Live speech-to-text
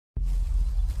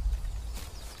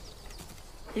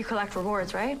You collect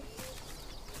rewards, right?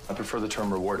 I prefer the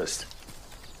term rewardist.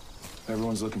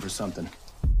 Everyone's looking for something.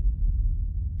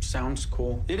 Sounds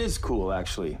cool. It is cool,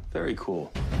 actually. Very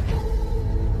cool.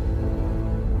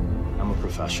 I'm a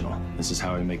professional. This is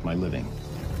how I make my living.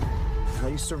 How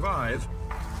you survive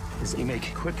is you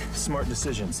make quick, smart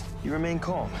decisions. You remain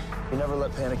calm. You never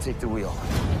let panic take the wheel.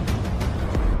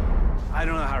 I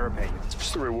don't know how to repay you. It's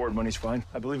just the reward money's fine.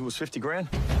 I believe it was 50 grand.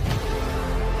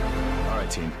 All right,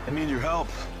 team. I need your help.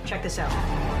 Check this out.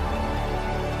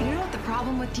 You know what the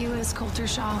problem with you is, Coulter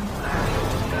Shaw?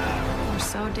 You're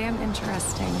so damn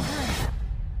interesting.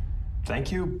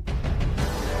 Thank you.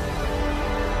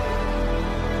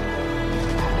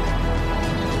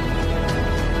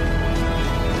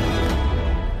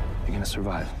 You're gonna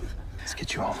survive. Let's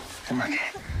get you home. Come on.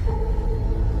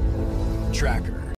 Tracker.